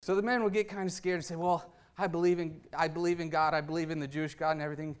So the men would get kind of scared and say, well, I believe in God, I believe in the Jewish God and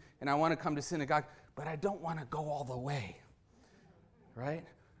everything, and I want to come to synagogue, but I don't want to go all the way, right?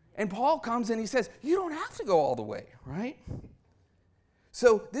 And Paul comes and he says, you don't have to go all the way, right?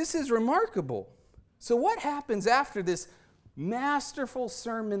 So this is remarkable. So what happens after this masterful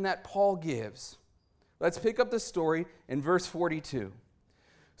sermon that Paul gives? Let's pick up the story in verse 42.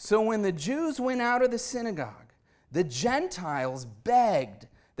 So when the Jews went out of the synagogue, the Gentiles begged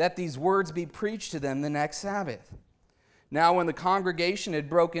that these words be preached to them the next Sabbath. Now when the congregation had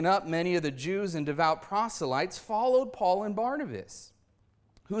broken up, many of the Jews and devout proselytes followed Paul and Barnabas,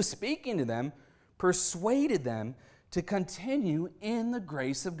 who, speaking to them, persuaded them to continue in the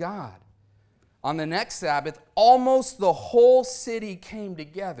grace of God. On the next Sabbath, almost the whole city came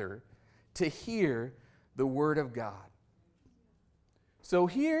together to hear the word of God. So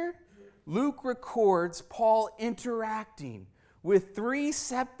here, Luke records Paul interacting with 3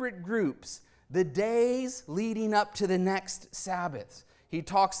 separate groups the days leading up to the next Sabbath. He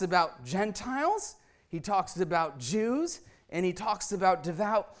talks about Gentiles, he talks about Jews, and he talks about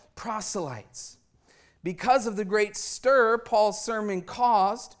devout proselytes. Because of the great stir Paul's sermon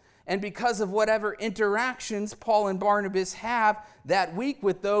caused, and because of whatever interactions Paul and Barnabas have that week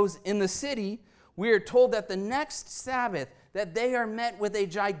with those in the city, we are told that the next Sabbath that they are met with a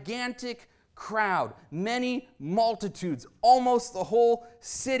gigantic crowd, many multitudes. Almost the whole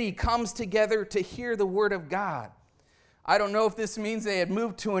city comes together to hear the word of God. I don't know if this means they had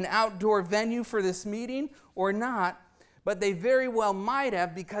moved to an outdoor venue for this meeting or not, but they very well might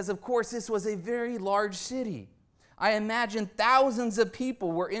have, because of course this was a very large city. I imagine thousands of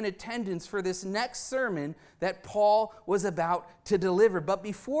people were in attendance for this next sermon that Paul was about to deliver. But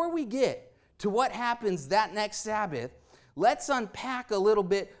before we get to what happens that next Sabbath, let's unpack a little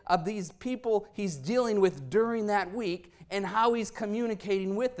bit of these people he's dealing with during that week and how he's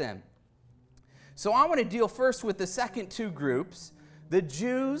communicating with them. So I want to deal first with the second 2 groups, the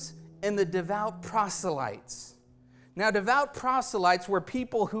Jews and the devout proselytes. Now, devout proselytes were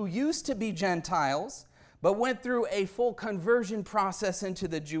people who used to be Gentiles, but went through a full conversion process into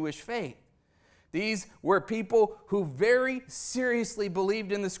the Jewish faith. These were people who very seriously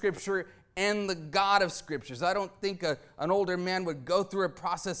believed in the Scripture and the God of Scriptures. I don't think an older man would go through a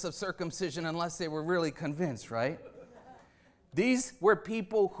process of circumcision unless they were really convinced, right? These were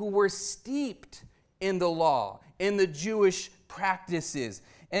people who were steeped in the law, in the Jewish practices,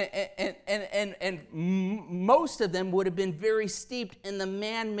 and most of them would have been very steeped in the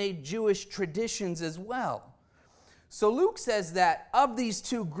man-made Jewish traditions as well. So Luke says that of these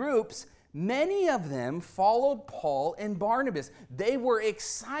 2 groups, many of them followed Paul and Barnabas. They were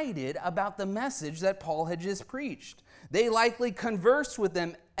excited about the message that Paul had just preached. They likely conversed with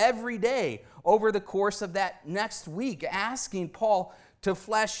them every day over the course of that next week, asking Paul to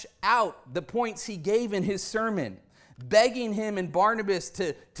flesh out the points he gave in his sermon, begging him and Barnabas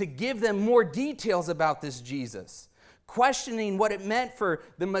to give them more details about this Jesus, questioning what it meant for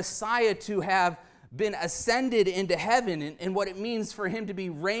the Messiah to have been ascended into heaven and what it means for him to be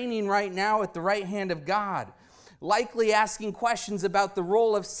reigning right now at the right hand of God, likely asking questions about the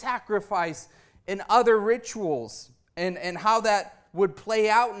role of sacrifice and other rituals and how that would play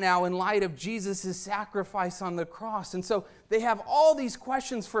out now in light of Jesus' sacrifice on the cross. And so they have all these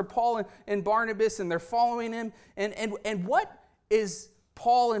questions for Paul and Barnabas, and they're following him. And what is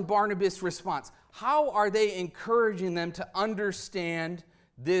Paul and Barnabas' response? How are they encouraging them to understand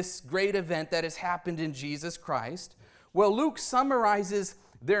this great event that has happened in Jesus Christ? Well, Luke summarizes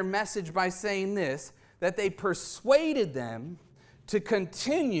their message by saying this, that they persuaded them to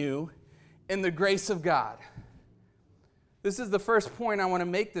continue in the grace of God. This is the first point I want to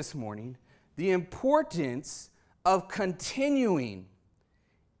make this morning, the importance of continuing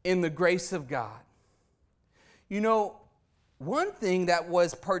in the grace of God. You know, one thing that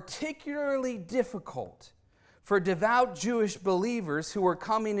was particularly difficult for devout Jewish believers who were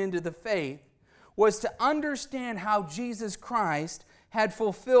coming into the faith was to understand how Jesus Christ had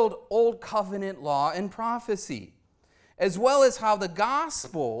fulfilled Old Covenant law and prophecy, as well as how the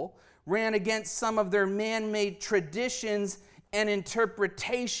gospel ran against some of their man-made traditions and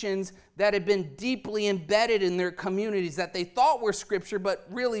interpretations that had been deeply embedded in their communities that they thought were Scripture but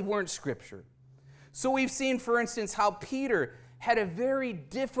really weren't Scripture. So we've seen, for instance, how Peter had a very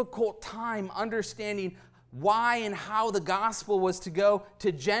difficult time understanding why and how the gospel was to go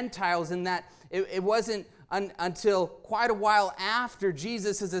to Gentiles, and that it wasn't until quite a while after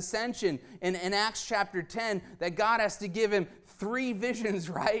Jesus' ascension in Acts chapter 10 that God has to give him 3 visions,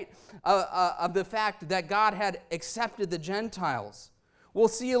 right, of the fact that God had accepted the Gentiles. We'll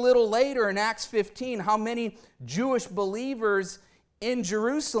see a little later in Acts 15 how many Jewish believers in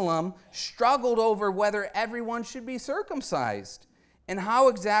Jerusalem struggled over whether everyone should be circumcised and how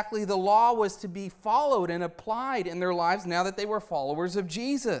exactly the law was to be followed and applied in their lives now that they were followers of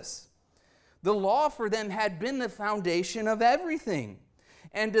Jesus. The law for them had been the foundation of everything.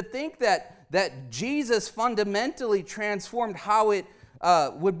 And to think that Jesus fundamentally transformed how it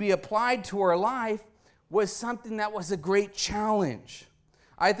would be applied to our life was something that was a great challenge.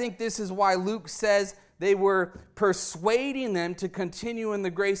 I think this is why Luke says they were persuading them to continue in the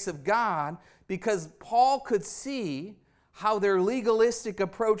grace of God, because Paul could see how their legalistic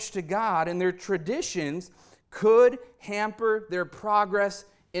approach to God and their traditions could hamper their progress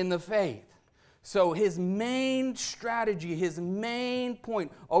in the faith. So his main strategy, his main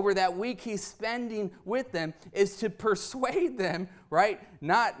point over that week he's spending with them is to persuade them, right?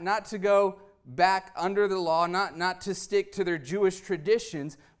 Not to go back under the law, not to stick to their Jewish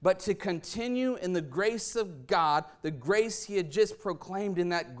traditions, but to continue in the grace of God, the grace he had just proclaimed in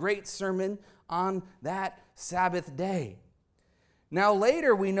that great sermon on that Sabbath day. Now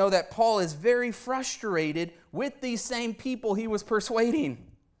later we know that Paul is very frustrated with these same people he was persuading,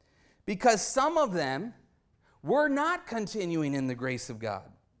 because some of them were not continuing in the grace of God.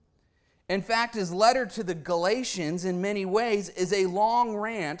 In fact, his letter to the Galatians in many ways is a long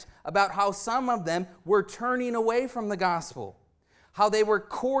rant about how some of them were turning away from the gospel, how they were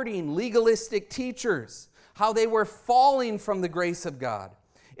courting legalistic teachers, how they were falling from the grace of God.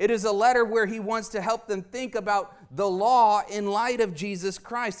 It is a letter where he wants to help them think about the law in light of Jesus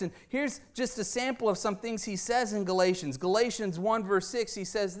Christ. And here's just a sample of some things he says in Galatians. Galatians 1 verse 6, he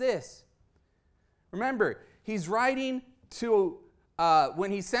says this. Remember, he's writing to,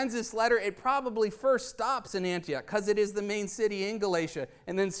 when he sends this letter, it probably first stops in Antioch because it is the main city in Galatia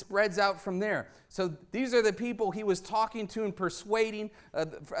and then spreads out from there. So these are the people he was talking to and persuading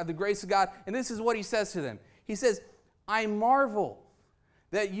of the grace of God. And this is what he says to them. He says, I marvel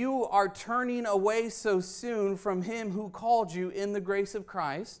that you are turning away so soon from him who called you in the grace of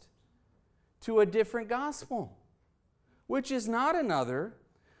Christ to a different gospel, which is not another,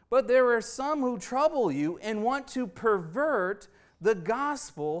 but there are some who trouble you and want to pervert the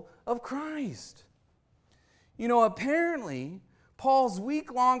gospel of Christ. You know, apparently, Paul's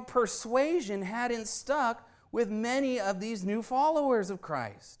week-long persuasion hadn't stuck with many of these new followers of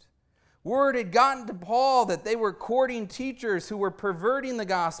Christ. Word had gotten to Paul that they were courting teachers who were perverting the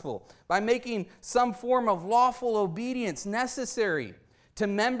gospel by making some form of lawful obedience necessary to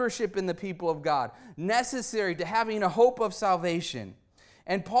membership in the people of God, necessary to having a hope of salvation.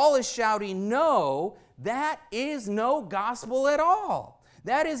 And Paul is shouting, no, that is no gospel at all.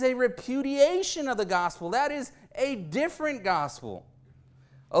 That is a repudiation of the gospel. That is a different gospel.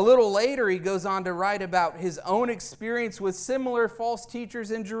 A little later, he goes on to write about his own experience with similar false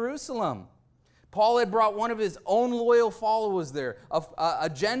teachers in Jerusalem. Paul had brought one of his own loyal followers there, a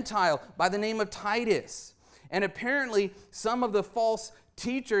Gentile by the name of Titus. And apparently, some of the false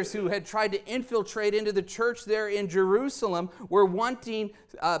teachers who had tried to infiltrate into the church there in Jerusalem were wanting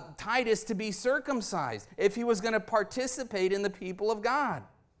Titus to be circumcised if he was going to participate in the people of God.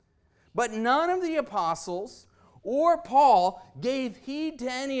 But none of the apostles or Paul gave heed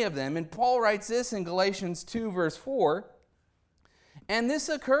to any of them. And Paul writes this in Galatians 2 verse 4. And this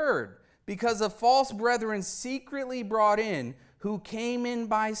occurred because of false brethren secretly brought in, who came in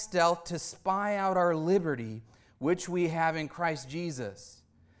by stealth to spy out our liberty, which we have in Christ Jesus,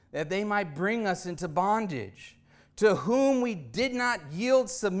 that they might bring us into bondage, to whom we did not yield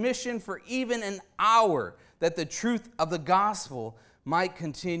submission for even an hour, that the truth of the gospel might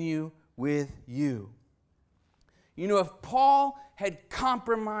continue with you. You know, if Paul had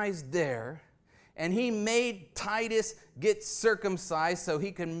compromised there and he made Titus get circumcised so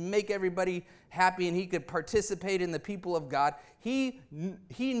he could make everybody happy and he could participate in the people of God, he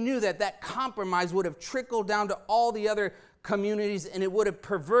knew that compromise would have trickled down to all the other communities and it would have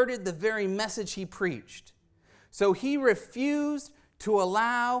perverted the very message he preached. So he refused to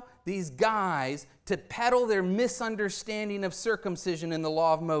allow these guys to peddle their misunderstanding of circumcision in the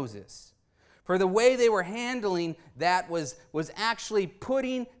law of Moses. For the way they were handling that was actually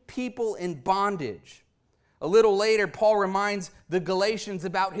putting people in bondage. A little later, Paul reminds the Galatians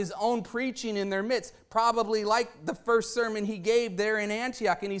about his own preaching in their midst, probably like the first sermon he gave there in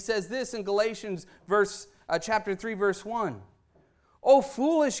Antioch. And he says this in Galatians chapter 3, verse 1. O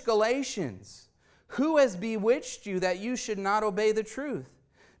foolish Galatians, who has bewitched you that you should not obey the truth?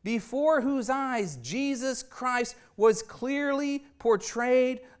 Before whose eyes Jesus Christ was clearly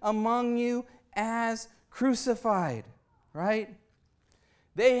portrayed among you as crucified, right?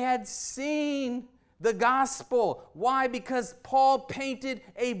 They had seen the gospel. Why? Because Paul painted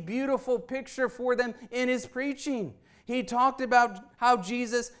a beautiful picture for them in his preaching. He talked about how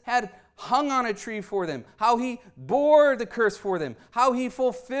Jesus had hung on a tree for them, how he bore the curse for them, how he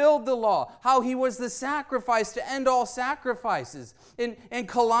fulfilled the law, how he was the sacrifice to end all sacrifices. In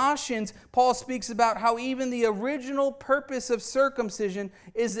Colossians, Paul speaks about how even the original purpose of circumcision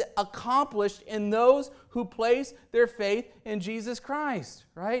is accomplished in those who place their faith in Jesus Christ,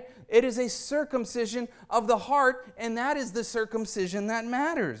 right? It is a circumcision of the heart, and that is the circumcision that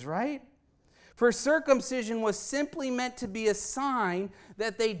matters, right? For circumcision was simply meant to be a sign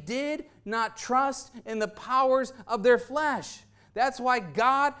that they did not trust in the powers of their flesh. That's why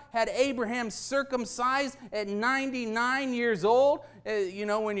God had Abraham circumcised at 99 years old.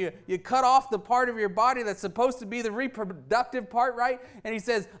 When you cut off the part of your body that's supposed to be the reproductive part, right? And he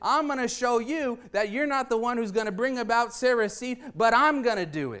says, I'm going to show you that you're not the one who's going to bring about Sarah's seed, but I'm going to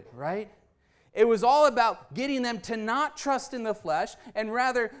do it, right? It was all about getting them to not trust in the flesh and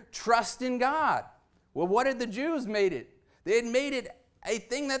rather trust in God. Well, what did the Jews made it? They had made it a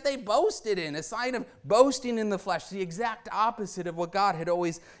thing that they boasted in, a sign of boasting in the flesh, the exact opposite of what God had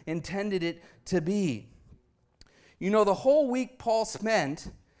always intended it to be. The whole week Paul spent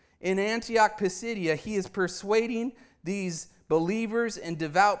in Antioch, Pisidia, he is persuading these believers and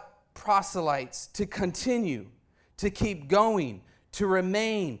devout proselytes to continue, to keep going, to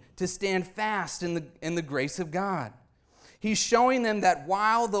remain, to stand fast in the grace of God. He's showing them that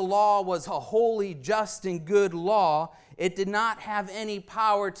while the law was a holy, just, and good law, it did not have any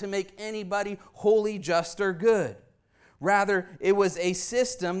power to make anybody holy, just, or good. Rather, it was a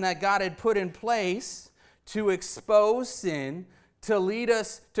system that God had put in place to expose sin, to lead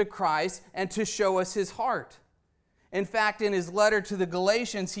us to Christ, and to show us his heart. In fact, in his letter to the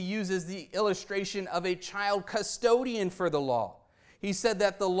Galatians, he uses the illustration of a child custodian for the law. He said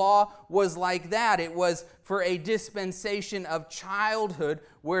that the law was like that. It was for a dispensation of childhood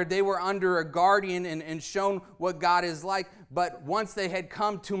where they were under a guardian and shown what God is like. But once they had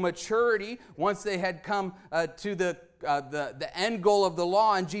come to maturity, once they had come to the end goal of the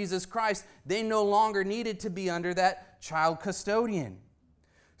law in Jesus Christ, they no longer needed to be under that child custodian.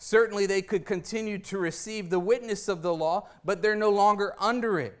 Certainly they could continue to receive the witness of the law, but they're no longer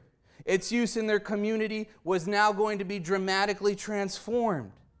under it. Its use in their community was now going to be dramatically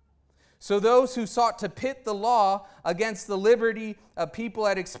transformed. So those who sought to pit the law against the liberty people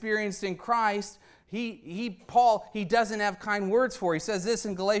had experienced in Christ, Paul doesn't have kind words for. He says this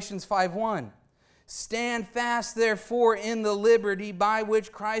in Galatians 5:1. Stand fast, therefore, in the liberty by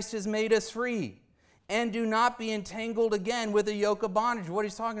which Christ has made us free, and do not be entangled again with a yoke of bondage. What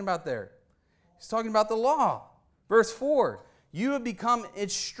he's talking about there? He's talking about the law. Verse 4. You have become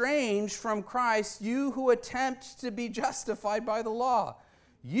estranged from Christ, you who attempt to be justified by the law.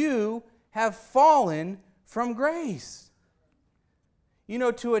 You have fallen from grace.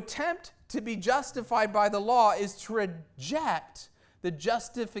 To attempt to be justified by the law is to reject the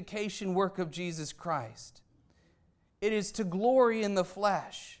justification work of Jesus Christ. It is to glory in the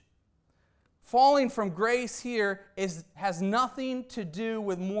flesh. Falling from grace here has nothing to do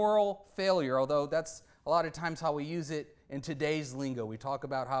with moral failure, although that's a lot of times how we use it in today's lingo. We talk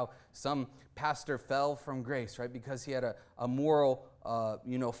about how some pastor fell from grace, right, because he had a moral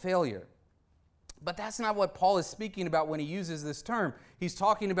failure. But that's not what Paul is speaking about when he uses this term. He's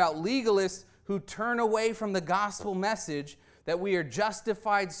talking about legalists who turn away from the gospel message that we are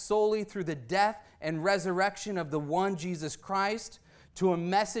justified solely through the death and resurrection of the one Jesus Christ, to a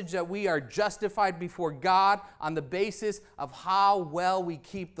message that we are justified before God on the basis of how well we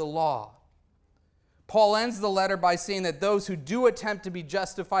keep the law. Paul ends the letter by saying that those who do attempt to be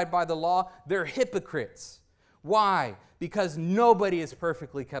justified by the law, they're hypocrites. Why? Because nobody has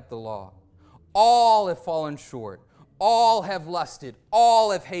perfectly kept the law. All have fallen short. All have lusted.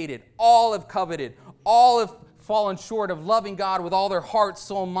 All have hated. All have coveted. All have fallen short of loving God with all their heart,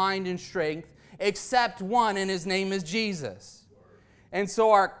 soul, mind, and strength, except one, and his name is Jesus. And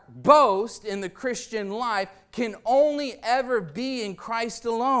so our boast in the Christian life can only ever be in Christ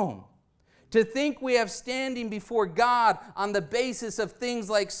alone. To think we have standing before God on the basis of things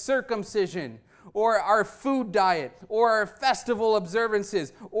like circumcision, or our food diet, or our festival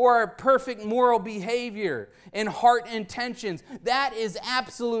observances, or our perfect moral behavior and heart intentions, that is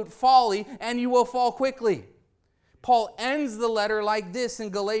absolute folly, and you will fall quickly. Paul ends the letter like this in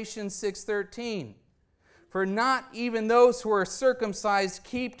Galatians 6:13. For not even those who are circumcised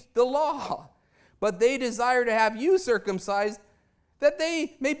keep the law, but they desire to have you circumcised, that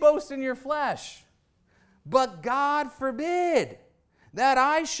they may boast in your flesh. But God forbid that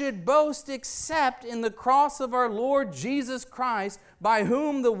I should boast except in the cross of our Lord Jesus Christ, by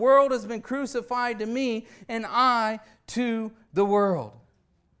whom the world has been crucified to me, and I to the world.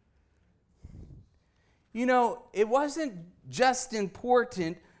 You know, it wasn't just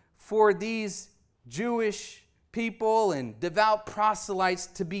important for these Jewish people and devout proselytes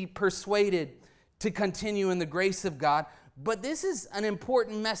to be persuaded to continue in the grace of God, but this is an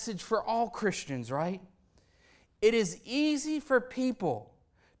important message for all Christians, right? It is easy for people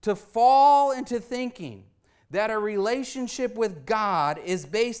to fall into thinking that a relationship with God is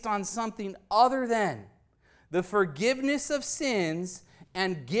based on something other than the forgiveness of sins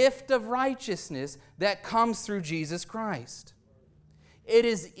and gift of righteousness that comes through Jesus Christ. It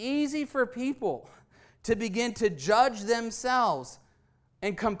is easy for people to begin to judge themselves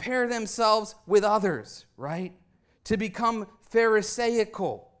and compare themselves with others, right? To become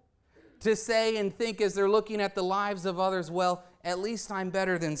Pharisaical, to say and think as they're looking at the lives of others, well, at least I'm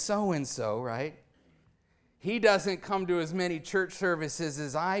better than so-and-so, right? He doesn't come to as many church services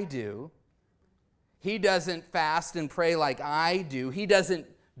as I do. He doesn't fast and pray like I do. He doesn't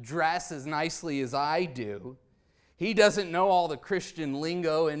dress as nicely as I do. He doesn't know all the Christian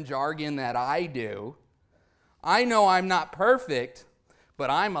lingo and jargon that I do. I know I'm not perfect,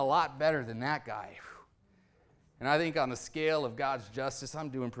 but I'm a lot better than that guy. And I think on the scale of God's justice, I'm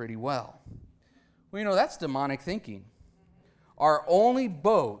doing pretty well. Well, you know, that's demonic thinking. Our only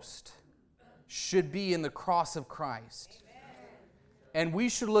boast should be in the cross of Christ. And we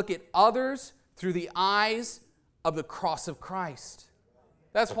should look at others through the eyes of the cross of Christ.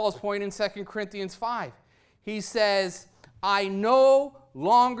 That's Paul's point in 2 Corinthians 5. He says, I no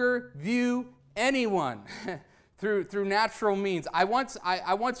longer view anyone through natural means. I once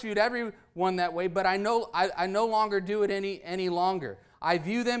viewed everyone that way, but I no longer do it any longer. I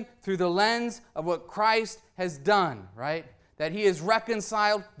view them through the lens of what Christ has done, right? That he has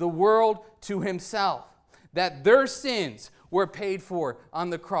reconciled the world to himself. That their sins were paid for on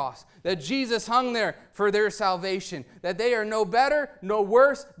the cross. That Jesus hung there for their salvation. That they are no better, no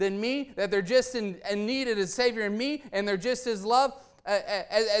worse than me. That they're just in need of a Savior in me, and they're just as loved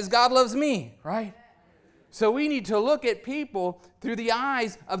as God loves me, right? So we need to look at people through the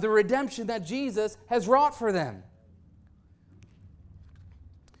eyes of the redemption that Jesus has wrought for them.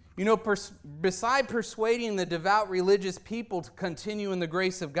 You know, beside persuading the devout religious people to continue in the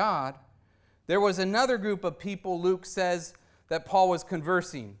grace of God, there was another group of people, Luke says, that Paul was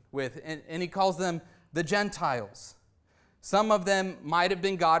conversing with, and he calls them the Gentiles. Some of them might have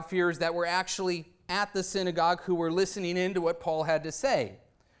been God-fearers that were actually at the synagogue who were listening in to what Paul had to say,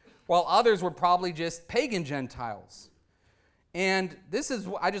 while others were probably just pagan Gentiles. And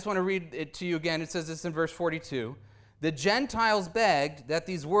I just want to read it to you again. It says this in verse 42. The Gentiles begged that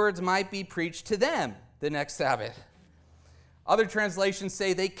these words might be preached to them the next Sabbath. Other translations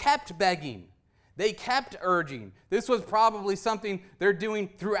say they kept begging. They kept urging. This was probably something they're doing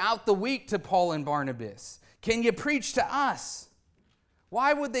throughout the week to Paul and Barnabas. Can you preach to us?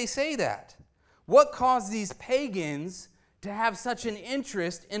 Why would they say that? What caused these pagans to have such an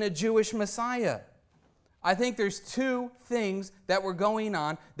interest in a Jewish Messiah? I think there's two things that were going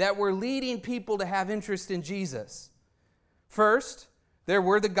on that were leading people to have interest in Jesus. First, there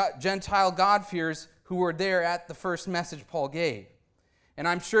were the Gentile God-fearers who were there at the first message Paul gave. And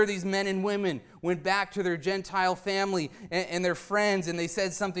I'm sure these men and women went back to their Gentile family and their friends, and they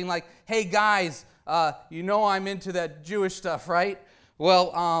said something like, hey guys, you know I'm into that Jewish stuff, right?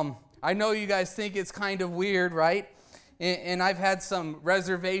 Well, I know you guys think it's kind of weird, right? And I've had some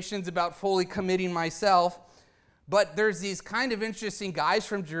reservations about fully committing myself. But there's these kind of interesting guys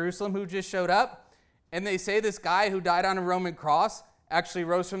from Jerusalem who just showed up, and they say this guy who died on a Roman cross actually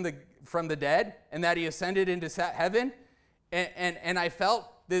rose from the dead, and that he ascended into heaven. And I felt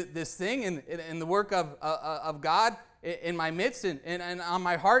this thing in the work of God in my midst and on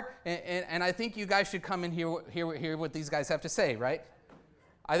my heart. And I think you guys should come and hear what these guys have to say, right?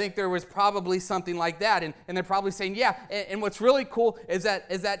 I think there was probably something like that. And they're probably saying, yeah. And what's really cool is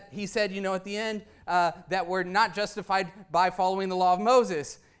that he said, you know, at the end, that we're not justified by following the law of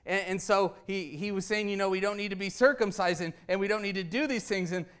Moses. And so he was saying, you know, we don't need to be circumcised and we don't need to do these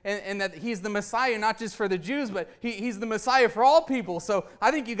things and that he's the Messiah, not just for the Jews, but he's the Messiah for all people. So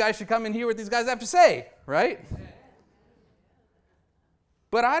I think you guys should come and hear what these guys have to say, right?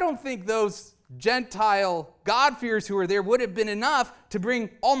 But I don't think those Gentile God-fearers who were there would have been enough to bring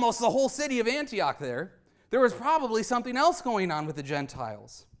almost the whole city of Antioch there. There was probably something else going on with the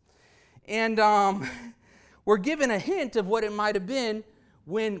Gentiles. And we're given a hint of what it might have been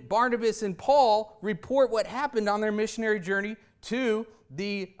when Barnabas and Paul report what happened on their missionary journey to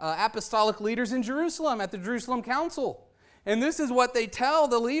the apostolic leaders in Jerusalem at the Jerusalem Council. And this is what they tell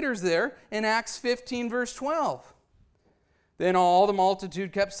the leaders there in Acts 15, verse 12. Then all the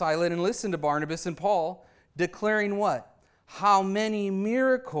multitude kept silent and listened to Barnabas and Paul, declaring what? How many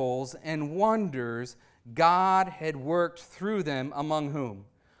miracles and wonders God had worked through them among whom?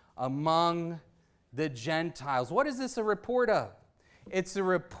 Among the Gentiles. What is this a report of? It's a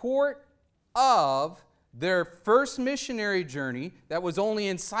report of their first missionary journey that was only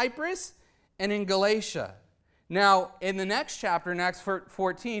in Cyprus and in Galatia. Now, in the next chapter, in Acts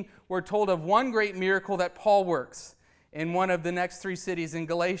 14, we're told of one great miracle that Paul works in one of the next 3 cities in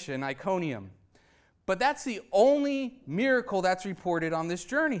Galatia, in Iconium. But that's the only miracle that's reported on this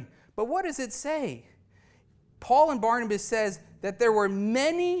journey. But what does it say? Paul and Barnabas says that there were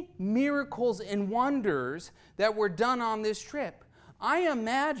many miracles and wonders that were done on this trip. I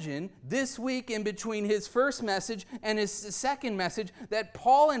imagine this week in between his first message and his second message that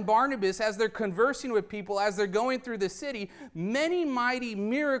Paul and Barnabas, as they're conversing with people, as they're going through the city, many mighty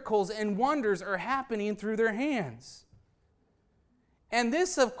miracles and wonders are happening through their hands. And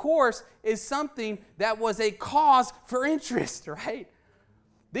this, of course, is something that was a cause for interest, right?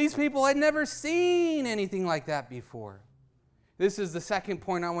 These people had never seen anything like that before. This is the second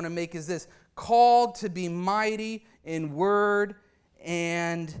point I want to make is this: called to be mighty in word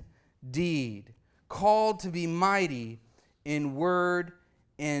and deed. Called to be mighty in word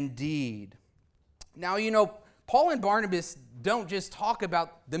and deed. Now, Paul and Barnabas don't just talk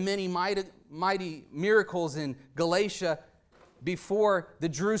about the many mighty miracles in Galatia before the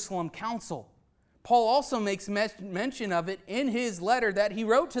Jerusalem Council. Paul also makes mention of it in his letter that he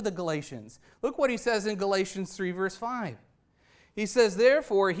wrote to the Galatians. Look what he says in Galatians 3, verse 5. He says,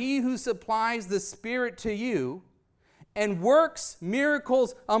 "Therefore, he who supplies the Spirit to you and works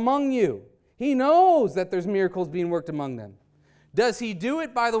miracles among you." He knows that there's miracles being worked among them. Does he do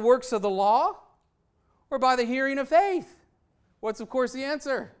it by the works of the law or by the hearing of faith? What's, of course, the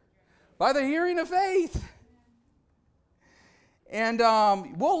answer? By the hearing of faith. And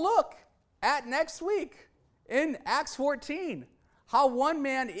we'll look at next week in Acts 14 how one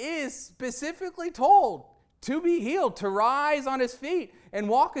man is specifically told to be healed, to rise on his feet and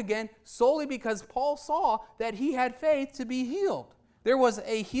walk again, solely because Paul saw that he had faith to be healed. There was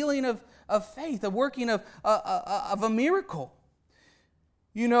a healing of faith, a working of a miracle.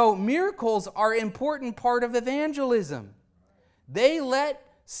 Miracles are an important part of evangelism. They let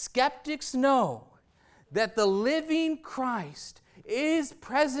skeptics know that the living Christ is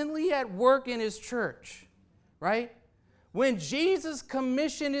presently at work in his church, right? When Jesus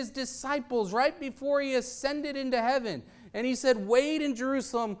commissioned his disciples right before he ascended into heaven, and he said, "Wait in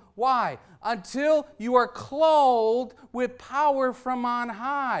Jerusalem." Why? Until you are clothed with power from on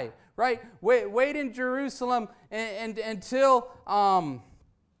high, right? Wait in Jerusalem and until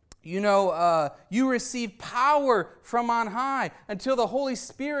you receive power from on high, until the Holy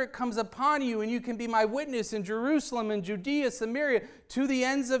Spirit comes upon you and you can be my witness in Jerusalem and Judea, Samaria, to the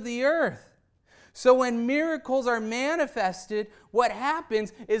ends of the earth. So when miracles are manifested, what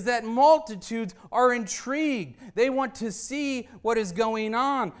happens is that multitudes are intrigued. They want to see what is going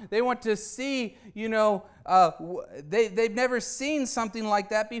on. They want to see, they've never seen something like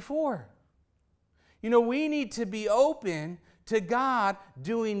that before. We need to be open to God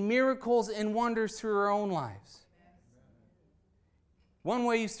doing miracles and wonders through our own lives. One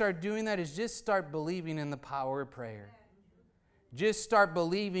way you start doing that is just start believing in the power of prayer. Just start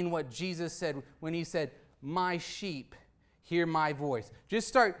believing what Jesus said when he said, "My sheep hear my voice." Just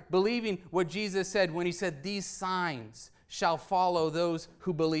start believing what Jesus said when he said, "These signs shall follow those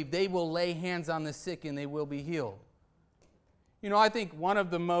who believe. They will lay hands on the sick and they will be healed." I think one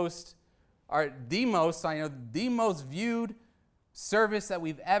of the most viewed service that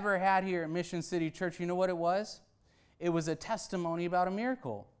we've ever had here at Mission City Church, you know what it was? It was a testimony about a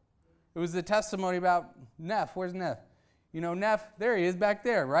miracle. It was the testimony about Neff. Where's Neff? Neff, there he is back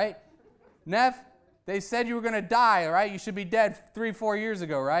there, right? Neff, they said you were going to die, right? You should be dead 3-4 years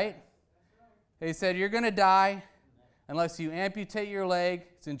ago, right? They said you're going to die unless you amputate your leg.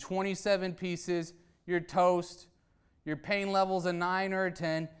 It's in 27 pieces. You're toast. Your pain level's a 9 or a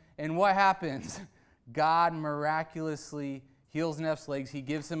 10. And what happens? God miraculously heals Neff's legs. He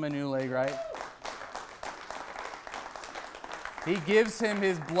gives him a new leg, right? He gives him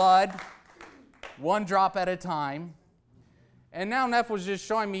his blood, 1 drop at a time. And now Neff was just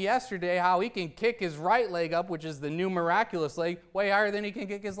showing me yesterday how he can kick his right leg up, which is the new miraculous leg, way higher than he can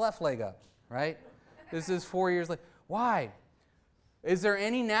kick his left leg up, right? This is 4 years later. Why? Is there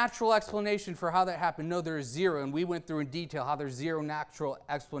any natural explanation for how that happened? No, there is zero. And we went through in detail how there's zero natural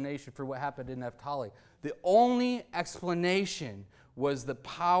explanation for what happened to Naphtali. The only explanation was the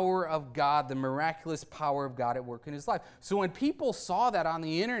power of God, the miraculous power of God at work in his life. So when people saw that on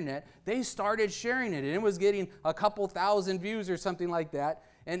the internet, they started sharing it. And it was getting a couple thousand views or something like that.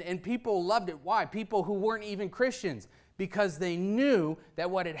 And people loved it. Why? People who weren't even Christians. because they knew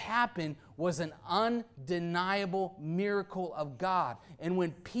that what had happened was an undeniable miracle of God. And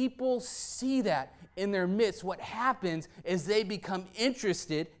when people see that in their midst, what happens is they become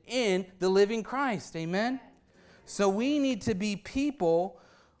interested in the living Christ. Amen? So we need to be people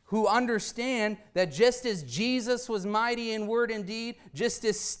who understand that just as Jesus was mighty in word and deed, just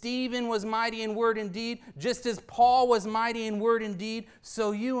as Stephen was mighty in word and deed, just as Paul was mighty in word and deed,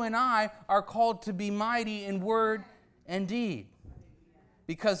 so you and I are called to be mighty in word and deed,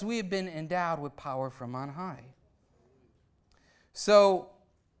 because we have been endowed with power from on high. So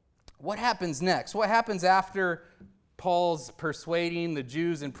what happens next? What happens after Paul's persuading the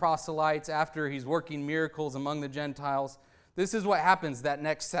Jews and proselytes, after he's working miracles among the Gentiles? This is what happens that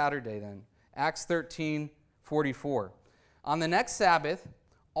next Saturday then. Acts 13:44. On the next Sabbath,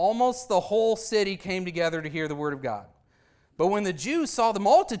 almost the whole city came together to hear the word of God. But when the Jews saw the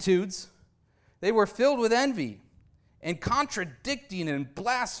multitudes, they were filled with envy, and contradicting and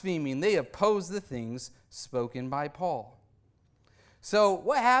blaspheming, they opposed the things spoken by Paul. So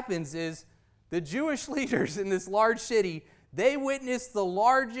what happens is the Jewish leaders in this large city, they witnessed the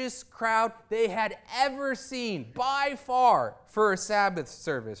largest crowd they had ever seen by far for a Sabbath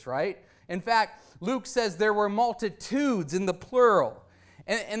service, right? In fact, Luke says there were multitudes in the plural.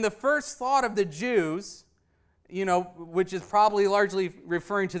 And the first thought of the Jews, which is probably largely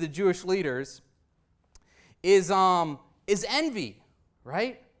referring to the Jewish leaders, is envy,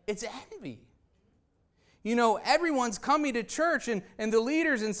 right? It's envy. Everyone's coming to church, and the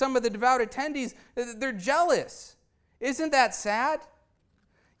leaders and some of the devout attendees, they're jealous. Isn't that sad?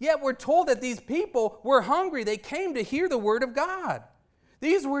 Yet we're told that these people were hungry. They came to hear the word of God.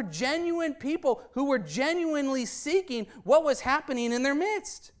 These were genuine people who were genuinely seeking what was happening in their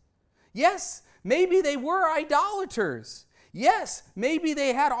midst. Yes, maybe they were idolaters. Yes, maybe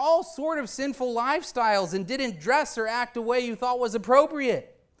they had all sort of sinful lifestyles and didn't dress or act the way you thought was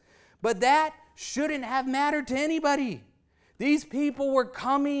appropriate. But that shouldn't have mattered to anybody. These people were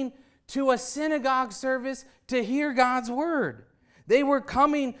coming to a synagogue service to hear God's word. They were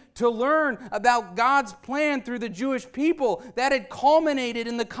coming to learn about God's plan through the Jewish people that had culminated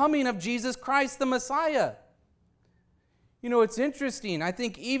in the coming of Jesus Christ, the Messiah. It's interesting. I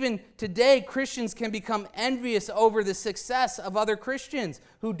think even today, Christians can become envious over the success of other Christians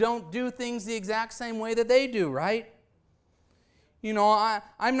who don't do things the exact same way that they do, right?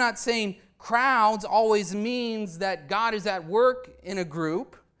 I'm not saying crowds always means that God is at work in a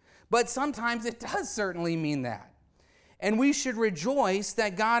group, but sometimes it does certainly mean that. And we should rejoice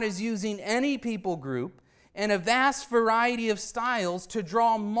that God is using any people group and a vast variety of styles to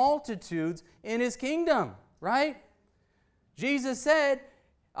draw multitudes in His kingdom, right? Jesus said,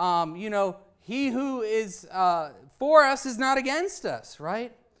 He who is for us is not against us,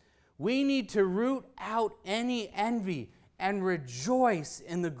 right? We need to root out any envy and rejoice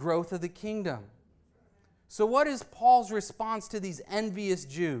in the growth of the kingdom. So what is Paul's response to these envious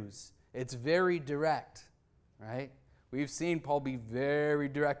Jews? It's very direct, right? We've seen Paul be very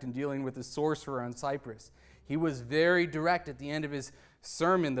direct in dealing with the sorcerer on Cyprus. He was very direct at the end of his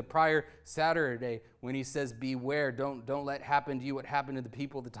sermon the prior Saturday when he says, beware, don't let happen to you what happened to the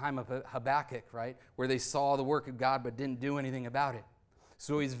people at the time of Habakkuk, right? Where they saw the work of God but didn't do anything about it.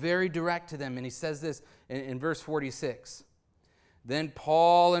 So he's very direct to them, and he says this in verse 46. Then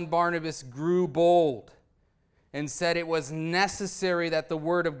Paul and Barnabas grew bold and said it was necessary that the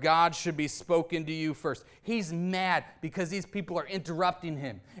word of God should be spoken to you first. He's mad because these people are interrupting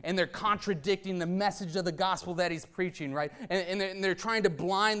him and they're contradicting the message of the gospel that he's preaching, right? And they're trying to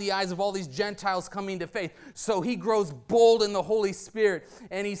blind the eyes of all these Gentiles coming to faith. So he grows bold in the Holy Spirit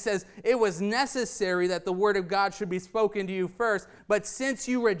and he says, it was necessary that the word of God should be spoken to you first, but since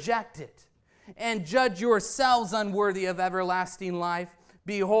you reject it and judge yourselves unworthy of everlasting life,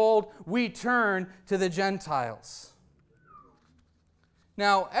 behold, we turn to the Gentiles.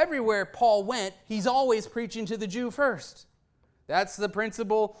 Now, everywhere Paul went, he's always preaching to the Jew first. That's the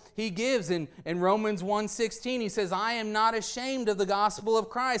principle he gives in Romans 1:16. He says, I am not ashamed of the gospel of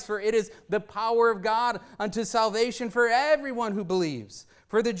Christ, for it is the power of God unto salvation for everyone who believes,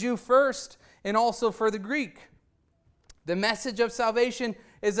 for the Jew first and also for the Greek. The message of salvation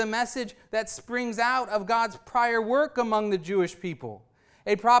is a message that springs out of God's prior work among the Jewish people.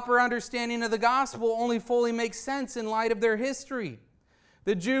 A proper understanding of the gospel only fully makes sense in light of their history.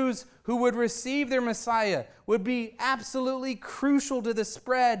 The Jews who would receive their Messiah would be absolutely crucial to the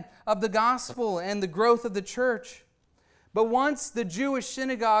spread of the gospel and the growth of the church. But once the Jewish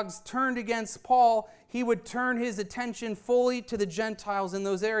synagogues turned against Paul, he would turn his attention fully to the Gentiles in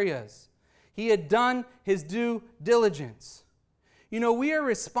those areas. He had done his due diligence. We are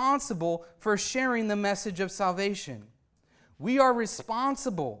responsible for sharing the message of salvation. we are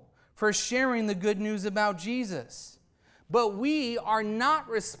responsible for sharing the good news about Jesus. But we are not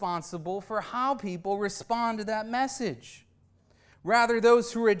responsible for how people respond to that message. Rather,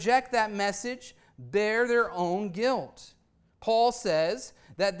 those who reject that message bear their own guilt. Paul says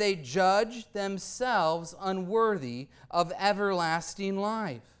that they judge themselves unworthy of everlasting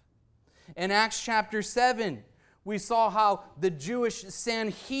life. In Acts chapter 7, we saw how the Jewish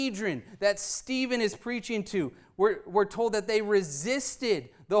Sanhedrin that Stephen is preaching to, we're told that they resisted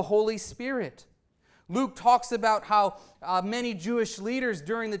the Holy Spirit. Luke talks about how many Jewish leaders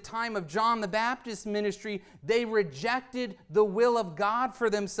during the time of John the Baptist's ministry, they rejected the will of God for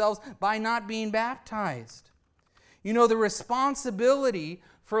themselves by not being baptized. You know, the responsibility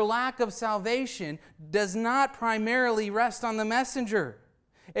for lack of salvation does not primarily rest on the messenger.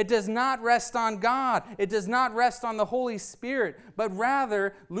 It does not rest on God. It does not rest on the Holy Spirit. But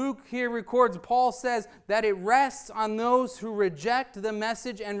rather, Luke here records, Paul says that it rests on those who reject the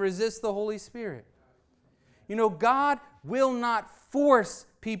message and resist the Holy Spirit. You know, God will not force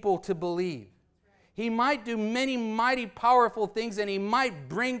people to believe. He might do many mighty powerful things, and He might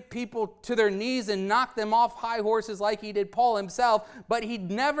bring people to their knees and knock them off high horses like He did Paul himself, but He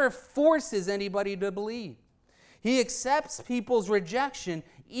never forces anybody to believe. He accepts people's rejection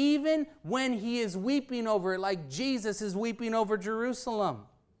even when He is weeping over it, like Jesus is weeping over Jerusalem.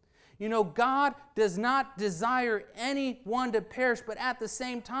 You know, God does not desire anyone to perish, but at the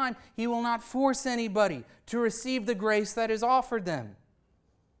same time, He will not force anybody to receive the grace that is offered them.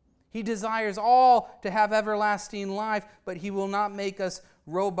 He desires all to have everlasting life, but He will not make us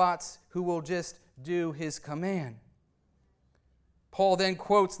robots who will just do His command. Paul then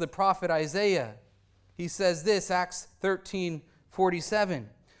quotes the prophet Isaiah. He says this, Acts 13:47.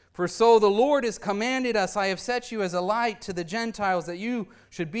 For so the Lord has commanded us, I have set you as a light to the Gentiles, that you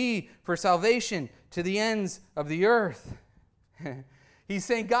should be for salvation to the ends of the earth. He's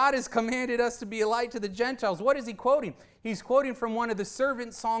saying God has commanded us to be a light to the Gentiles. What is he quoting? He's quoting from one of the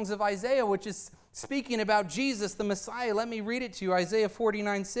servant songs of Isaiah, which is speaking about Jesus, the Messiah. Let me read it to you, Isaiah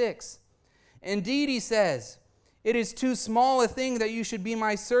 49:6. Indeed, he says, it is too small a thing that you should be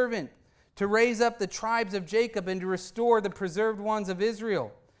my servant, to raise up the tribes of Jacob and to restore the preserved ones of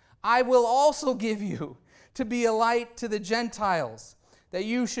Israel. I will also give you to be a light to the Gentiles, that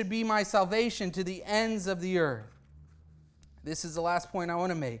you should be my salvation to the ends of the earth. This is the last point I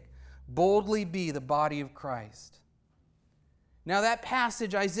want to make. Boldly be the body of Christ. Now that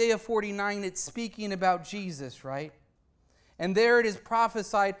passage, Isaiah 49, it's speaking about Jesus, right? And there it is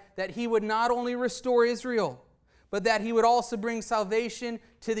prophesied that He would not only restore Israel, but that He would also bring salvation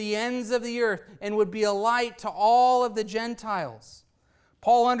to the ends of the earth and would be a light to all of the Gentiles.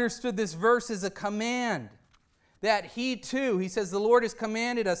 Paul understood this verse as a command that he too, he says, the Lord has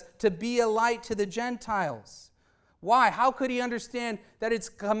commanded us to be a light to the Gentiles. Why? How could he understand that it's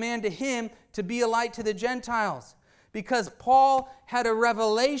a command to him to be a light to the Gentiles? Because Paul had a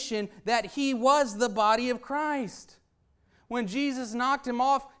revelation that he was the body of Christ. When Jesus knocked him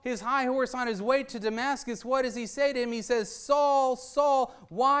off his high horse on his way to Damascus, what does he say to him? He says, Saul, Saul,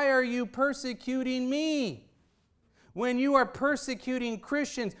 why are you persecuting me? When you are persecuting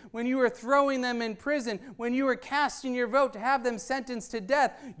Christians, when you are throwing them in prison, when you are casting your vote to have them sentenced to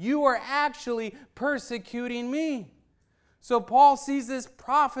death, you are actually persecuting me. So Paul sees this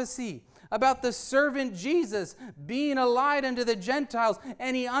prophecy about the servant Jesus being a light unto the Gentiles,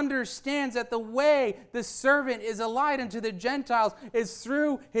 and he understands that the way the servant is a light unto the Gentiles is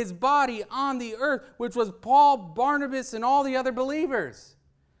through his body on the earth, which was Paul, Barnabas, and all the other believers.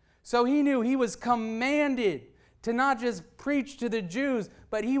 So he knew he was commanded to not just preach to the Jews,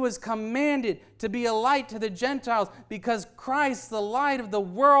 but he was commanded to be a light to the Gentiles because Christ, the light of the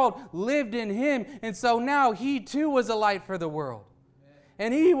world, lived in him. And so now he too was a light for the world.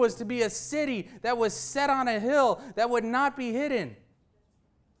 And he was to be a city that was set on a hill that would not be hidden.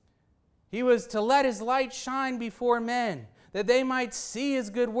 He was to let his light shine before men, that they might see his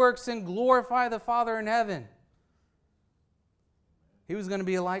good works and glorify the Father in heaven. He was going to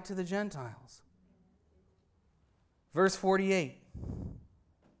be a light to the Gentiles. Verse 48.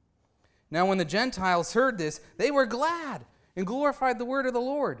 Now when the Gentiles heard this, they were glad and glorified the word of the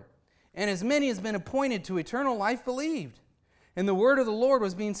Lord. And as many as been appointed to eternal life believed. And the word of the Lord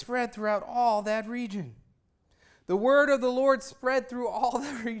was being spread throughout all that region. The word of the Lord spread through all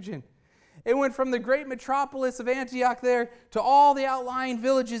that region. It went from the great metropolis of Antioch there to all the outlying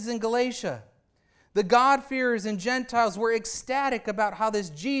villages in Galatia. The God-fearers and Gentiles were ecstatic about how this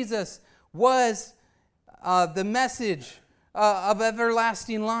Jesus was the message of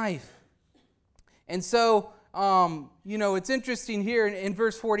everlasting life. And so, it's interesting here in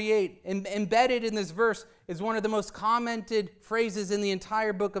verse 48, embedded in this verse is one of the most commented phrases in the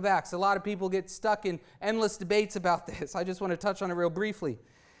entire book of Acts. A lot of people get stuck in endless debates about this. I just want to touch on it real briefly.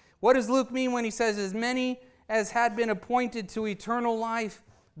 What does Luke mean when he says, as many as had been appointed to eternal life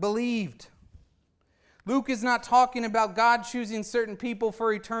believed? Luke is not talking about God choosing certain people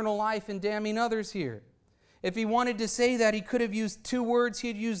for eternal life and damning others here. If he wanted to say that, he could have used two words he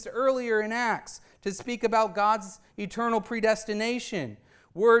had used earlier in Acts to speak about God's eternal predestination,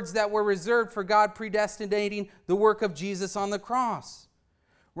 words that were reserved for God predestinating the work of Jesus on the cross.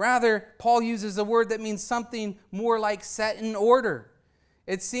 Rather, Paul uses a word that means something more like set in order.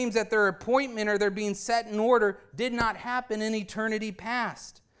 It seems that their appointment or their being set in order did not happen in eternity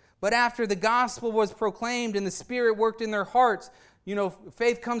past. But after the gospel was proclaimed and the Spirit worked in their hearts,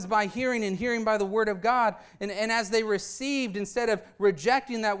 faith comes by hearing and hearing by the word of God. And as they received, instead of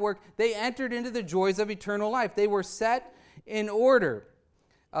rejecting that work, they entered into the joys of eternal life. They were set in order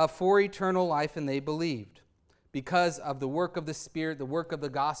for eternal life, and they believed because of the work of the Spirit, the work of the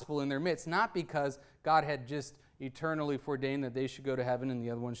gospel in their midst, not because God had just eternally foreordained that they should go to heaven and the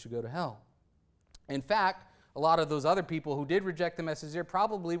other ones should go to hell. In fact, a lot of those other people who did reject the message there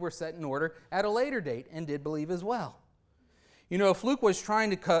probably were set in order at a later date and did believe as well. If Luke was trying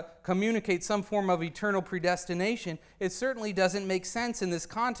to communicate some form of eternal predestination, it certainly doesn't make sense in this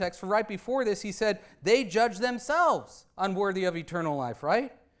context. For right before this, he said, they judge themselves unworthy of eternal life,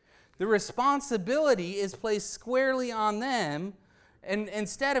 right? The responsibility is placed squarely on them and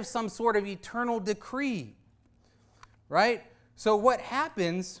instead of some sort of eternal decree, right? So what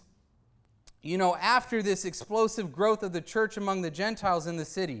happens, after this explosive growth of the church among the Gentiles in the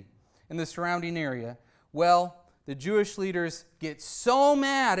city, in the surrounding area? Well, the Jewish leaders get so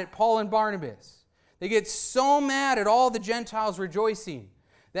mad at Paul and Barnabas. They get so mad at all the Gentiles rejoicing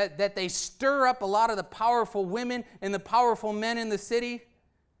that they stir up a lot of the powerful women and the powerful men in the city,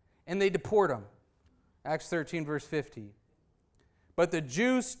 and they deport them. Acts 13, verse 50. But the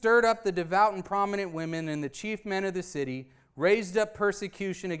Jews stirred up the devout and prominent women and the chief men of the city, raised up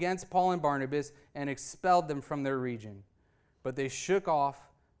persecution against Paul and Barnabas, and expelled them from their region. But they shook off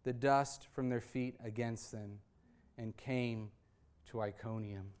the dust from their feet against them and came to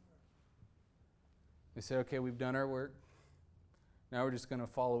Iconium. They said, okay, we've done our work. Now we're just going to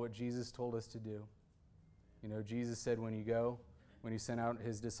follow what Jesus told us to do. Jesus said when he sent out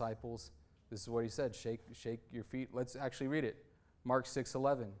his disciples, this is what he said, shake your feet. Let's actually read it. Mark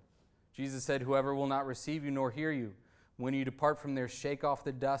 6:11. Jesus said, whoever will not receive you nor hear you, when you depart from there, shake off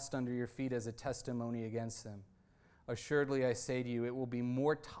the dust under your feet as a testimony against them. Assuredly, I say to you, it will be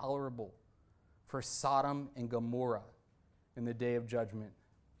more tolerable for Sodom and Gomorrah in the day of judgment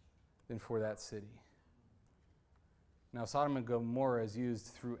than for that city. Now, Sodom and Gomorrah is used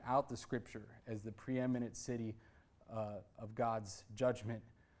throughout the Scripture as the preeminent city of God's judgment.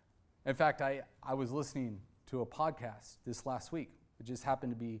 In fact, I was listening to a podcast this last week. It just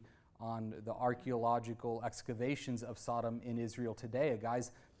happened to be on the archaeological excavations of Sodom in Israel today. A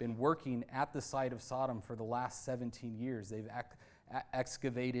guy's been working at the site of Sodom for the last 17 years. They've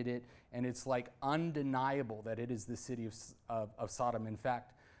excavated it, and it's like undeniable that it is the city of Sodom. In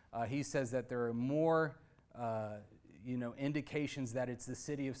fact, he says that there are more indications that it's the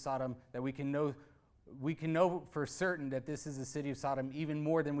city of Sodom, that we can know for certain that this is the city of Sodom, even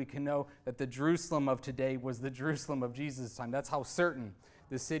more than we can know that the Jerusalem of today was the Jerusalem of Jesus' time. That's how certain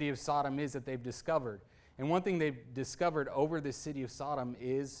the city of Sodom is that they've discovered. And one thing they've discovered over the city of Sodom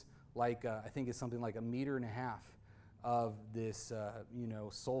is I think it's something like 1.5 meters of this,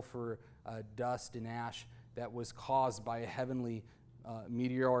 sulfur, dust and ash that was caused by a heavenly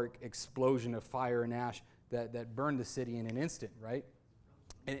meteoric explosion of fire and ash that burned the city in an instant, right?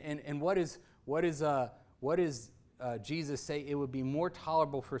 And what does Jesus say? It would be more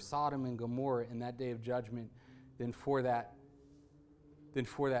tolerable for Sodom and Gomorrah in that day of judgment than for that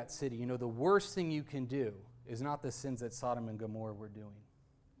city. The worst thing you can do is not the sins that Sodom and Gomorrah were doing.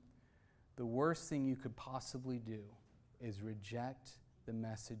 The worst thing you could possibly do is reject the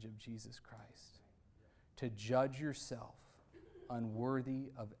message of Jesus Christ, to judge yourself unworthy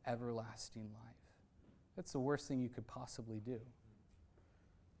of everlasting life. That's the worst thing you could possibly do.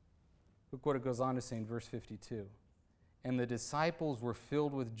 Look what it goes on to say in verse 52. And the disciples were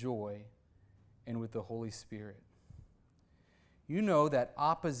filled with joy and with the Holy Spirit. You know that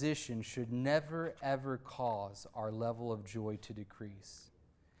opposition should never, ever cause our level of joy to decrease.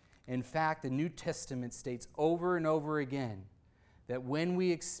 In fact, the New Testament states over and over again that when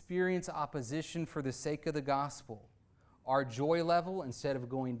we experience opposition for the sake of the gospel, our joy level, instead of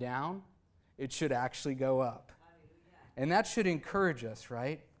going down, it should actually go up. And that should encourage us,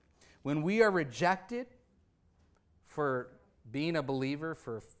 right? When we are rejected for being a believer,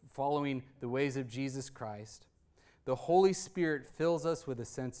 for following the ways of Jesus Christ, the Holy Spirit fills us with a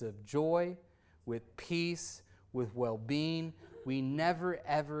sense of joy, with peace, with well-being. We never,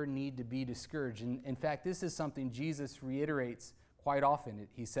 ever need to be discouraged. And in fact, this is something Jesus reiterates quite often.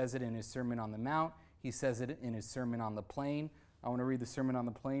 He says it in his Sermon on the Mount. He says it in his Sermon on the Plain. I want to read the Sermon on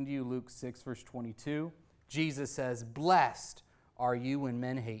the Plain to you, Luke 6, verse 22. Jesus says, "Blessed are you when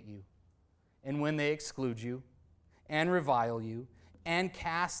men hate you, and when they exclude you, and revile you, and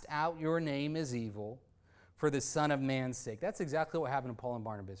cast out your name as evil for the Son of Man's sake." That's exactly what happened to Paul and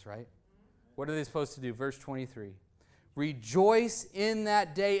Barnabas, right? What are they supposed to do? Verse 23. "Rejoice in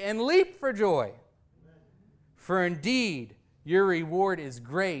that day and leap for joy, for indeed your reward is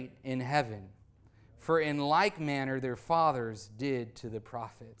great in heaven. For in like manner their fathers did to the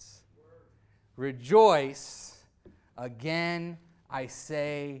prophets." Rejoice. Again, I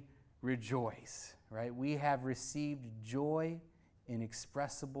say rejoice, right? We have received joy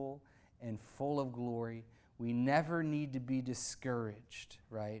inexpressible and full of glory. We never need to be discouraged,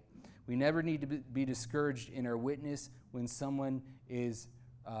 right? We never need to be discouraged in our witness when someone is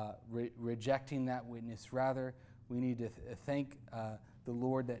rejecting that witness. Rather, we need to thank the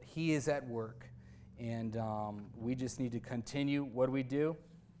Lord that He is at work. And we just need to continue. What do?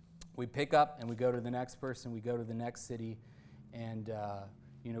 We pick up and we go to the next person. We go to the next city. And,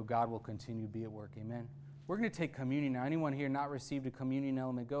 God will continue to be at work. Amen. We're going to take communion now. Anyone here not received a communion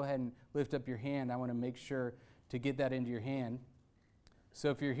element, go ahead and lift up your hand. I want to make sure to get that into your hand. So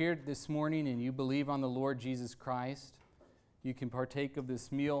if you're here this morning and you believe on the Lord Jesus Christ, you can partake of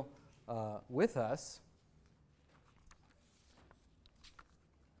this meal with us.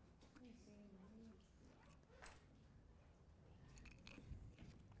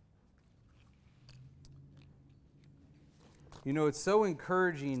 It's so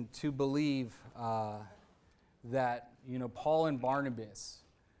encouraging to believe that, Paul and Barnabas,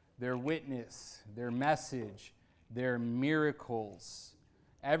 their witness, their message, their miracles,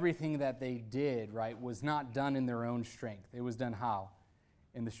 everything that they did, right, was not done in their own strength. It was done how?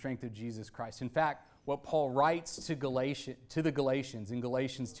 In the strength of Jesus Christ. In fact, what Paul writes to the Galatians in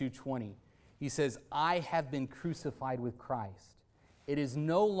Galatians 2:20, he says, "I have been crucified with Christ. It is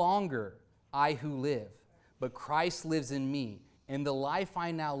no longer I who live, but Christ lives in me. In the life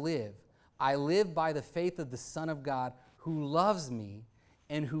I now live, I live by the faith of the Son of God who loves me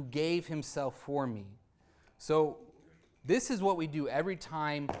and who gave himself for me." So this is what we do every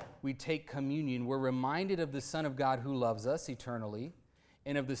time we take communion. We're reminded of the Son of God who loves us eternally,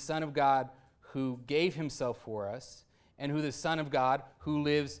 and of the Son of God who gave himself for us, and who the Son of God who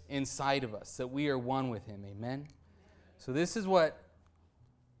lives inside of us, that we are one with him. Amen? So this is what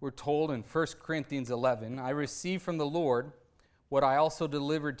we're told in 1 Corinthians 11. "I received from the Lord what I also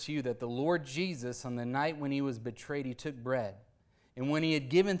delivered to you, that the Lord Jesus, on the night when he was betrayed, he took bread. And when he had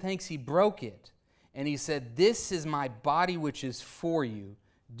given thanks, he broke it. And he said, 'This is my body which is for you.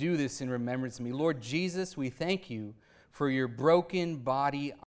 Do this in remembrance of me.' Lord Jesus, we thank you for your broken body